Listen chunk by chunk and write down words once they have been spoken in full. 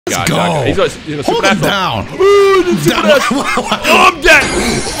God. Go. He's gonna Hold him down. Oh, I'm dead.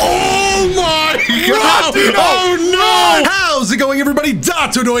 Oh my God. Oh no. How's it going, everybody?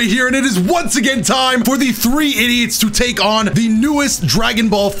 Dotodoya here, and it is once again time for the 3 idiots to take on the newest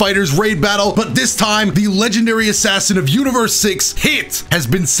Dragonball FighterZ raid battle. But this time, the legendary assassin of Universe 6, Hit, has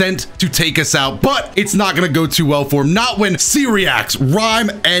been sent to take us out. But it's not gonna go too well for him. Not when Seereax, Rhyme,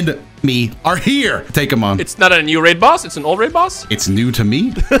 and me are here. Take him on. It's not a new raid boss. It's an old raid boss. It's new to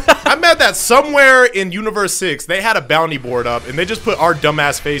me. I'm mad that somewhere in Universe 6 they had a bounty board up and they just put our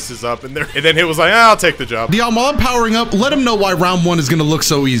dumbass faces up and then it was like, I'll take the job. While I'm powering up, let him know why round 1 is gonna look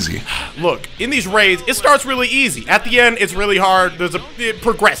so easy. Look, in these raids, it starts really easy. At the end, it's really hard. It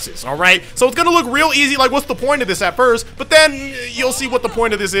progresses, all right? So it's gonna look real easy, like what's the point of this at first? But then you'll see what the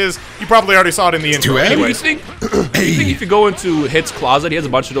point of this is. You probably already saw it in the intro. Anyway, you think if you go into Hit's closet, he has a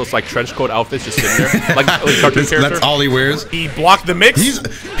bunch of those like trench coat outfits just sitting there, like cartoon character? That's all he wears. He blocked the mix.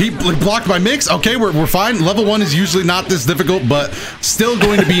 He blocked my mix. Okay, we're fine. Level 1 is usually not this difficult, but still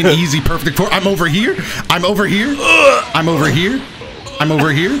going to be an easy, perfect 4. I'm over here. I'm over here. I'm over here. I'm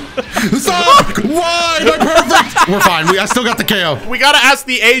over here. Stop! Why? Am I perfect? We're fine. I still got the KO. We gotta ask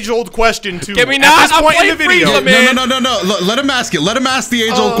the age-old question too. Can we not? At this point in the video. No. Let him ask it. Let him ask the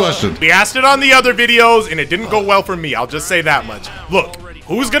age-old question. We asked it on the other videos, and it didn't go well for me. I'll just say that much. Look,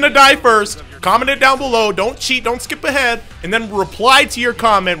 who's gonna die first? Comment it down below. Don't cheat. Don't skip ahead. And then reply to your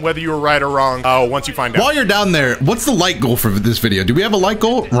comment whether you were right or wrong once you find out. While you're down there, what's the like goal for this video? Do we have a like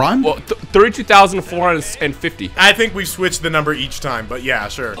goal, Rhyme? Well, 32,450. I think we've switched the number each time, but yeah,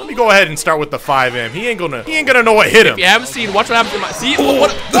 sure. Let me go ahead and start with the 5M. He ain't gonna know what hit him. If you haven't seen, watch what happens in my. See, why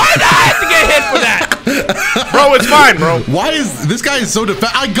did I have to get hit for that? Bro, it's fine, bro. Why is this guy is so defensive?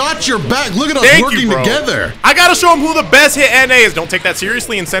 I got your back. Look at us working together. I gotta show him who the best hit NA is. Don't take that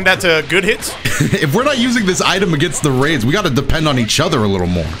seriously and send that to good hits. If we're not using this item against the raids, we got to depend on each other a little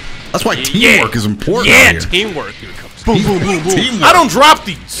more. That's why teamwork is important. Yeah, teamwork. Here it comes. Boom, boom, boom, boom. Teamwork. I don't drop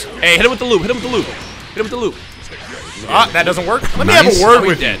these. Hey, hit him with the loop. Hit him with the loop. Hit him with the loop. That doesn't work. Let me have a word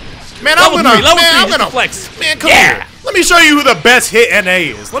with you. Man, I'm gonna flex. Man, come here. Let me show you who the best hit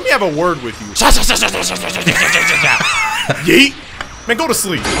NA is. Let me have a word with you. Yeet. Man, go to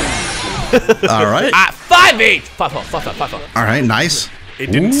sleep. All right. 5-8. 5-4. All right, nice. It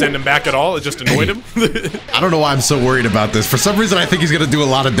didn't send him back at all. It just annoyed him. I don't know why I'm so worried about this. For some reason, I think he's gonna do a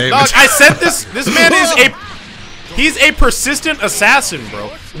lot of damage. Dog, I said this. This man is he's a persistent assassin, bro.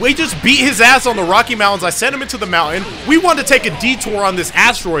 We just beat his ass on the Rocky Mountains. I sent him into the mountain. We wanted to take a detour on this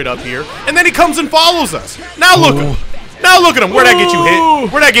asteroid up here, and then he comes and follows us. Now look at him. Now look at him. Where'd that get you hit?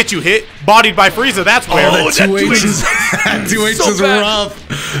 Where'd that get you hit? Bodied by Frieza. That's where. Oh, that 2H is rough.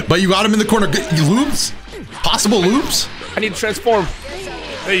 But you got him in the corner. Loops? Possible loops? I need to transform.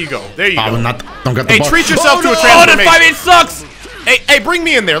 There you go. There you go. Don't got the hey, ball. treat yourself to a Oh, transformation. the 5-8 sucks. Hey, bring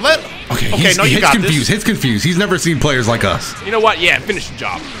me in there. Okay, no, you got confused. Hit's confused. He's never seen players like us. You know what? Yeah, finish the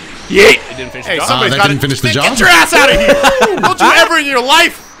job. Yeah, it didn't finish the job. Somebody's that didn't finish the job? Get your ass out of here. Don't you ever in your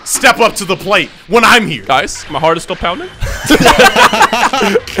life step up to the plate when I'm here. Guys, my heart is still pounding.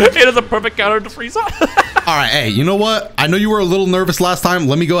 It is a perfect counter to Frieza. All right, hey, you know what? I know you were a little nervous last time.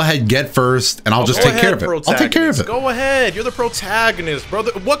 Let me go ahead, get first, and I'll just take care of it. I'll take care of it. Go ahead. You're the protagonist,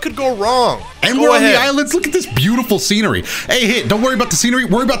 brother. What could go wrong? And we're on the islands. Look at this beautiful scenery. Hey, Hit, don't worry about the scenery.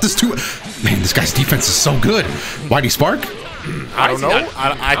 Worry about this too. Man, this guy's defense is so good. Why'd he spark? I don't know.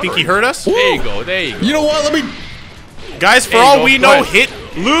 I think he hurt us. There you go. There you go. You know what? Let me... Guys, for all we know, Hit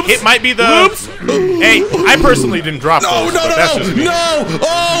might be the loops. Hey, I personally didn't drop those. No!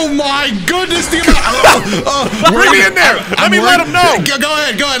 Oh my goodness! Bring me in there. Let me let him know. Go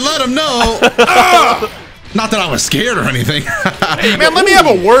ahead. Let him know. Not that I was scared or anything. Hey, man, let me have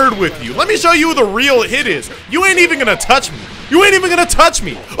a word with you. Let me show you who the real Hit is. You ain't even gonna touch me. He's touching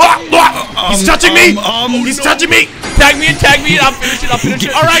me. He's touching me. Tag me. I'll finish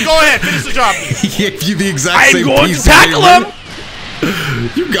it. All right, go ahead. Finish the job. He gave you the exact same piece. I'm going to tackle him.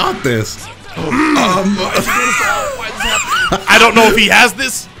 You got this. I don't know if he has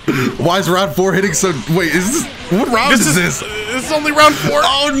this. Why is round 4 hitting so... Wait, is this... What round is this? This is only round 4.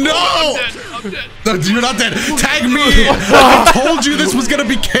 Oh, no! I'm dead. No, you're not dead. Tag me. I told you this was going to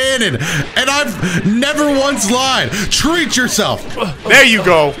be canon, and I've never once lied. Treat yourself. There you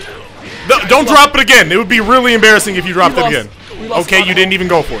go. Don't drop it again. It would be really embarrassing if you dropped it again. Okay, you didn't even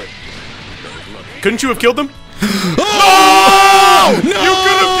go for it. Couldn't you have killed him? Oh! No! You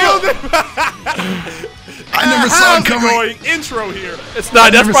could have killed him. I never saw it coming. Intro here. It's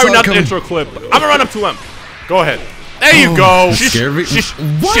not. That's probably not the intro clip. I'm gonna run up to him. Go ahead. There you go. Scared me.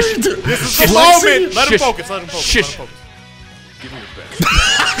 What? This is the moment. Let him focus. Let him focus. Shush. Give me your best.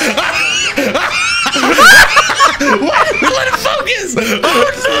 Let him focus! Oh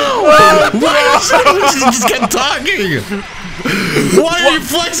no! Why did you just keep talking? Why are you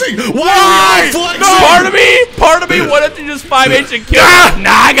flexing? Why are you flexing? No. Part of me wanted to just 5H and kill him.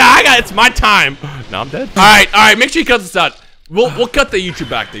 Nah, I got it. It's my time. Now I'm dead. All right. Make sure you cut this out. We'll cut the YouTube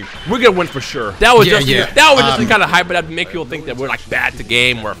back thing. We're gonna win for sure. That was just to kind of hype it up to make people think that we're like bad at the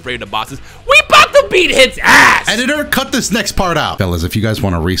game. We're afraid of bosses. We about to beat Hit's ass. Editor, cut this next part out. Fellas, if you guys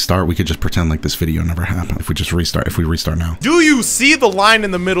want to restart, we could just pretend like this video never happened. If we restart now. Do you see the line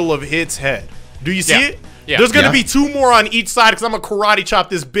in the middle of Hit's head? Do you see it? Yeah. There's gonna be 2 more on each side because I'm gonna karate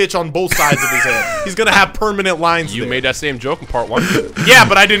chop this bitch on both sides of his head. He's gonna have permanent lines. You made that same joke in part 1. Yeah,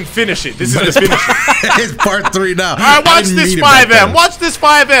 but I didn't finish it. This is the finish. It's part 3 now. All right, watch this 5M. Watch this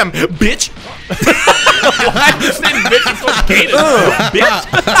 5M, bitch. Why did you say bitch? It's so gated. Bitch.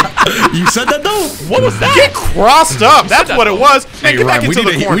 You said that though? What was that? Get crossed up. That's what it was. Man, get back into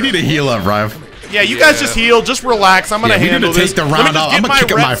the corner. We need to heal up, Rive. Yeah, you guys just heal. Just relax. I'm gonna handle this. Take the round out. I'm gonna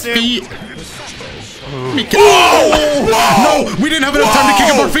kick up my feet. No, we didn't have enough time to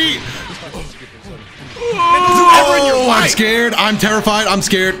kick up our feet. I'm scared. I'm terrified. I'm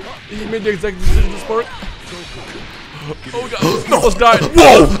scared. You made the exact decision to spark. Oh god. No, almost died.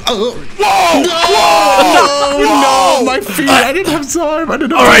 Whoa! No, my feet. I didn't have time. I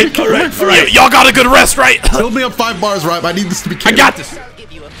didn't have time to kick my feet. All right. Y'all got a good rest, right? Build me up 5 bars, right? I need this to be kicked. I got this.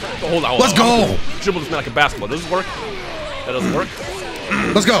 Hold on. Let's go. Dribble this man like a basketball. Does this work? That doesn't work.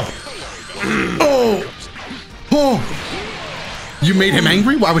 Let's go. Oh. You made him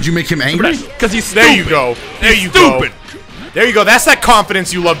angry? Why would you make him angry? Because he's stupid. There you go. There you go. There you go. That's that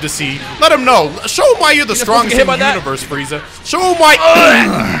confidence you love to see. Let him know. Show him why you're the strongest in the universe, Frieza. Show him why.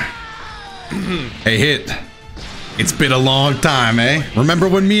 Hey, Hit. It's been a long time, eh? Remember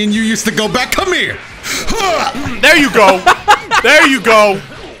when me and you used to go back? Come here. There you go. There you go.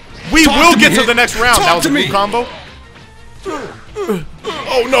 We will get to the next round. That was a good combo.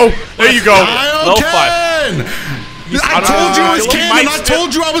 Oh no! There you go. I told you it was canon. I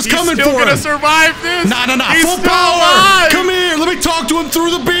told you I was coming for him. He's still gonna survive this. Nah. Full power. Come here. Let me talk to him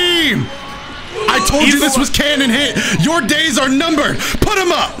through the beam. I told you this was canon, Hit. Your days are numbered. Put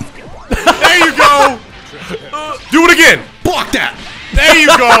him up. There you go. Do it again. Block that. There you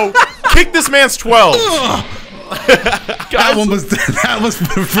go. Kick this man's 12. That was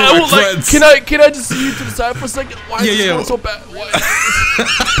for my friends. Can I just see you to the side for a second? Why is this going so bad?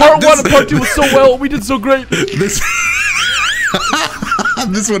 Part 1 and part 2 was so well. We did so great. This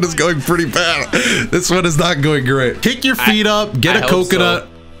one is going pretty bad. This one is not going great. Kick your feet up. Get a coconut.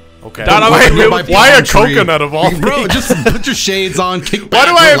 Okay. Why a coconut of all things? Bro, just put your shades on. Kick back. Why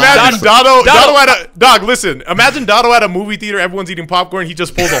do I imagine Dotto at a dog? Listen, imagine Dotto at a movie theater. Everyone's eating popcorn. He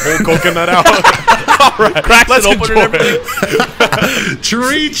just pulls a whole coconut out. All right, cracks it open and everything.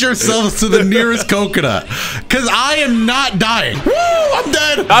 Treat yourselves to the nearest coconut, cause I am not dying. Woo! I'm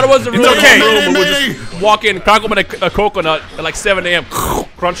dead. Dotto wasn't really okay. in the room. We'll just walk in, crack open a coconut at like 7 a.m.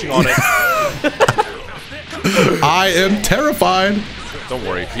 crunching on it. I am terrified. Don't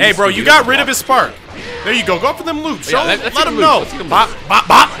worry. Hey, bro, you got rid of his spark. There you go. Go for them loops. Yeah, let him know. Bop.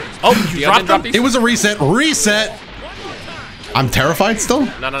 Oh, you dropped him? It was a reset. Reset. I'm terrified still.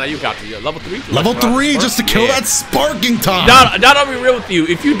 No, you got to. Level 3. Level 3 just to kill that sparking time. I'll be real with you.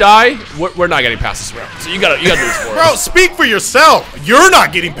 If you die, we're not getting past this round. So you gotta do this for us. Bro, speak for yourself. You're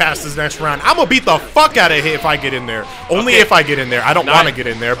not getting past this next round. I'm gonna beat the fuck out of Hit if I get in there. Only if I get in there. I don't want to get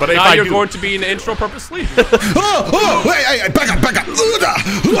in there, but if I do. You're going to be in the intro purposely. Hey, back up.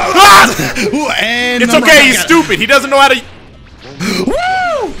 And it's okay. He's stupid. He doesn't know how to.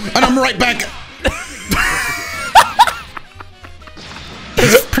 Woo! And I'm right back.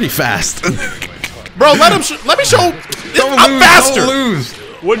 It's pretty fast. Bro, let me show. I'm faster. Don't lose.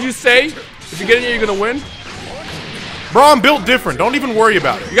 What'd you say? If you get in here, you're gonna win. Bro, I'm built different. Don't even worry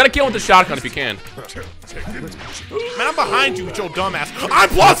about it. You gotta kill him with the shotgun if you can. Man, I'm behind you with your dumb ass. I'm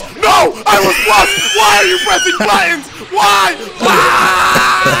plus. No, I was plus. Why are you pressing buttons? Why?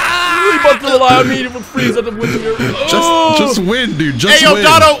 You really about to rely on me to freeze at the win here. Just win, dude. Just win. Hey, yo,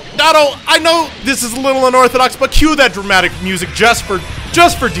 Dotto. I know this is a little unorthodox, but cue that dramatic music just for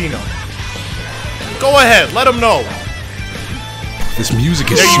Dino. Go ahead. Let him know. This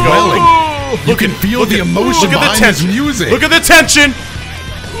music is swelling. You can feel the emotion behind this music. Look at the tension.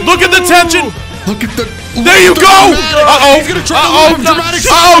 Look at the tension. Look at the. There you go. He's gonna try to move dramatic.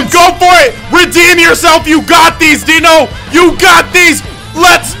 Go for it. Redeem yourself. You got these, Dino. You got these.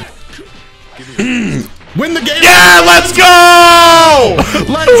 Let's win the game. Yeah, let's go.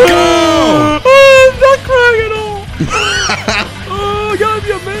 Let's go. I'm not crying at all. I gotta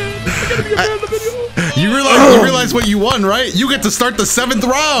be a man. I gotta be a man in the video. You realize what you won, right? You get to start the 7th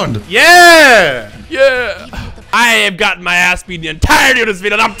round. Yeah. Yeah. I have gotten my ass beat the entirety of this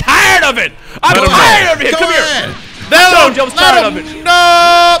video, and I'm tired of it. I'm tired of it. Come here. I was tired of it.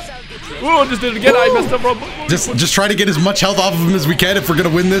 No. Oh, just did it again. I messed up, bro. Just try to get as much health off of him as we can. If we're gonna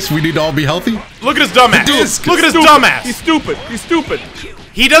win this, we need to all be healthy. Look at his dumbass. Look at his dumbass. He's stupid. He's stupid.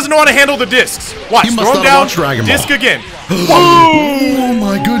 He doesn't know how to handle the discs. Watch, throw him down. Disc again. Oh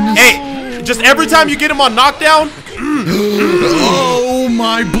my goodness. Hey, just every time you get him on knockdown. Oh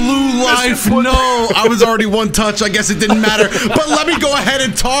my blue life. No, I was already one touch. I guess it didn't matter. But let me go ahead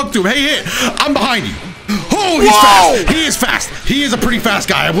and talk to him. Hey, Hit, I'm behind you. Oh, he's fast. He is fast. He is a pretty fast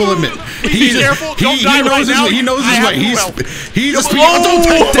guy, I will admit. Be careful. Don't die right now. He knows his way. He's a speed. Oh, don't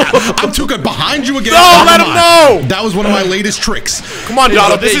take that. I'm too good. Behind you again. No, let him know. That was one of my latest tricks. Come on,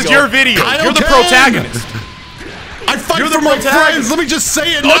 Dotto. This is your video. You're the protagonist. I fight for my friends. Let me just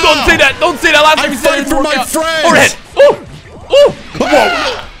say it now. Oh, don't say that. Don't say that. Last time you said it. I fight for my friends. Overhead. Oh.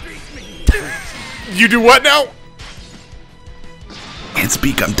 Whoa. You do what now? Can't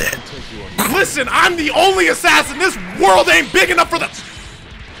speak. I'm dead. Listen, I'm the only assassin. This world ain't big enough for the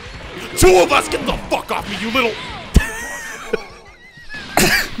two of us. Get the fuck off me, you little.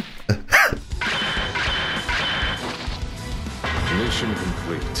 Mission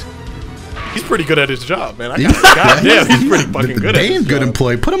complete. He's pretty good at his job, man. Goddamn, he's pretty fucking good at his Damn good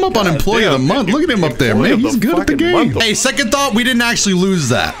employee. Put him up on Employee of the Month. Look at him up there, man. He's good at the game. Hey, second thought, we didn't actually lose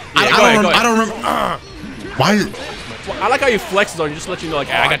that. I don't remember. Why? I like how he flexes on you, just to let you know, like,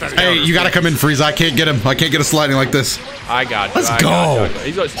 I got this. Hey, you gotta come in, Freeze. I can't get him. I can't get a sliding like this. I got you. Let's go.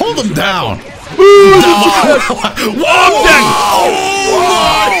 Hold him down. Whoa!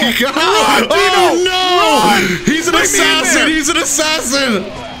 Oh my God! Oh no! He's an assassin. He's an assassin.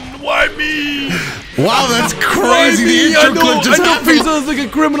 Why me? Wow, that's crazy. The intro clip just happened. I know Frieza is like a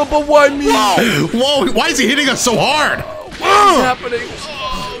criminal, but why me? Whoa! Why is he hitting us so hard? What's happening?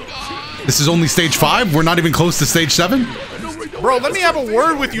 This is only stage 5. We're not even close to stage 7. Bro, let me have a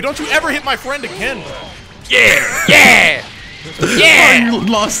word with you. Don't you ever hit my friend again, bro. Yeah! Yeah! Yeah! You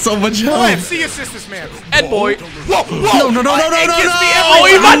lost so much Go ahead, health. see assist this man. Ed boy. Whoa, whoa. No. Oh,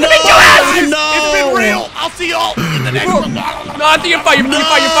 he's about to make your ass! No. It's been real. I'll see y'all in the next one. No, I think you're fine.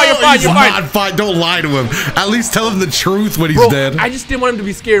 He's not fine. Don't lie to him. At least tell him the truth when he's dead. I just didn't want him to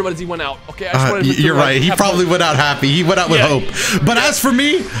be scared as he went out. Okay, I just wanted him to You're right. He probably went out happy. He went out with hope. But as for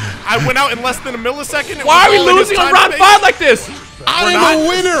me, I went out in less than a millisecond. Why are we losing on round 5 like this? I am a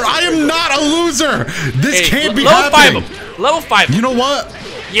winner. I am not a loser. This can't be happening. Level 5. You know what?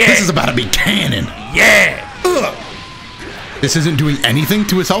 Yeah. This is about to be canon. Yeah. Ugh. This isn't doing anything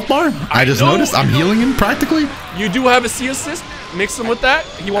to his health bar. I just noticed. I'm healing him practically. You do have a C assist. Mix him with that.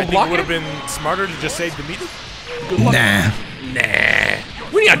 He won't block it. Would have been smarter to just save the meter. Nah.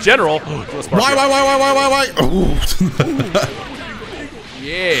 We need a general. Why? Ooh.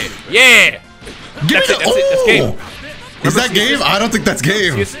 Yeah. Give me That's game. Is that game? I don't think that's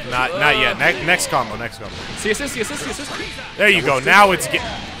game. Not yet. Next combo. C assist. There you go. Now it's get.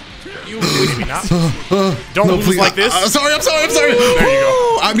 You maybe not. Don't lose like this. I'm sorry. There you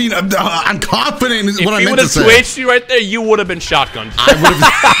go. I mean, I'm confident in what I meant to say. If you would have 2 HP right there, you would have been shotgunned.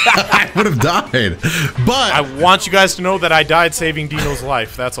 I would have died. But I want you guys to know that I died saving Dino's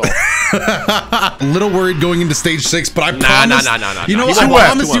life. That's all. A little worried going into stage 6, but I promise. Nah. You know what? I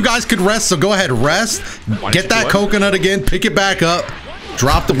promise you guys could rest. So go ahead, rest. Get that coconut again. Pick it back up.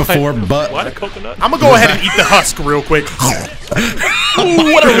 Dropped it before, but what a coconut! I'm gonna go ahead and eat the husk real quick.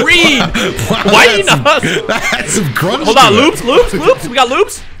 Ooh, what a read! Why eating the husk? That's some crunch. Hold on, loops. We got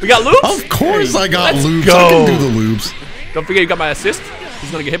loops. Of course, I got loops. Go. I can do the loops. Don't forget, you got my assist.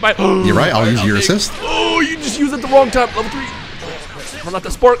 He's gonna get hit by. You're right. I'll use your assist. Oh, you just used it the wrong time. Level 3. Run out the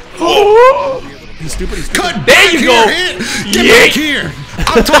spark. Oh, he's stupid. Cut. There you go. Get back here.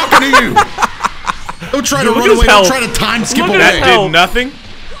 I'm talking to you. Don't try to run away. Don't try to time skip away. That did nothing.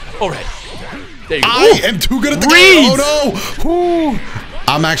 All right. There you go. I am too good at the game. Oh no.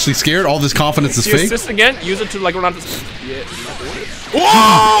 I'm actually scared. All this confidence is fake. Assist again. Use it to like run out the. Yeah.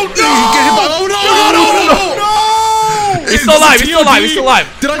 Whoa! No! No! He's still alive. He's still alive.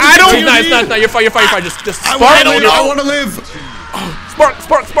 Did I don't. It's not. You're fine. Just spark. I want to live. Spark.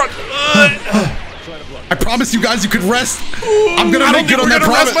 I promise you guys you could rest. I'm gonna make good on that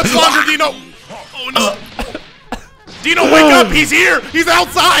promise. Much longer, Dino. Oh no. Dino, wake up! He's here! He's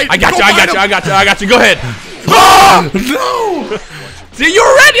outside! I got you. Go ahead. No! See, you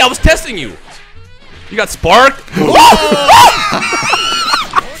were ready. I was testing you. You got spark.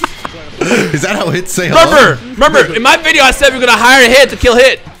 Is that how hits say hello? Remember, in my video I said we're gonna hire a hit to kill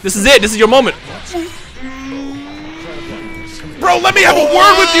hit. This is it. This is your moment. Bro, let me have a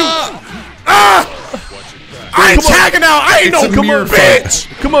word with you! I ain't tagging out! I ain't no mirror bitch!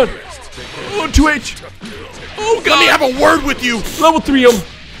 Come on. Oh, 2H. Oh, God. Let me have a word with you. Level 3 him.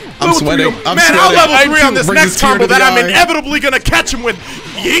 I'm sweating. I'm Man, sweating. I'll level 3 on this Bring next tear to combo the that I'm eye. inevitably gonna catch him with.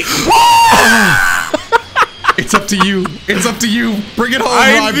 Yeet. It's up to you. It's up to you. Bring it home,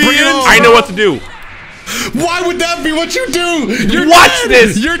 I'm Rhyme. the Bring it home. I know what to do. Why would that be what you do? You're Watch dead.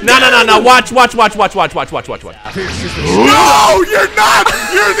 this. You're No. Watch. No, you're not.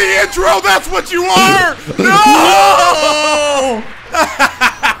 You're the intro. That's what you are. No.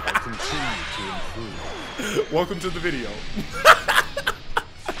 Welcome to the video.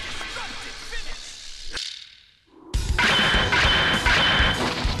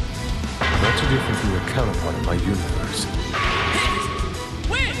 Not too different from your counterpart in my universe.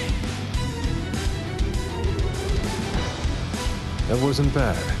 That wasn't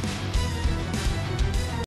bad.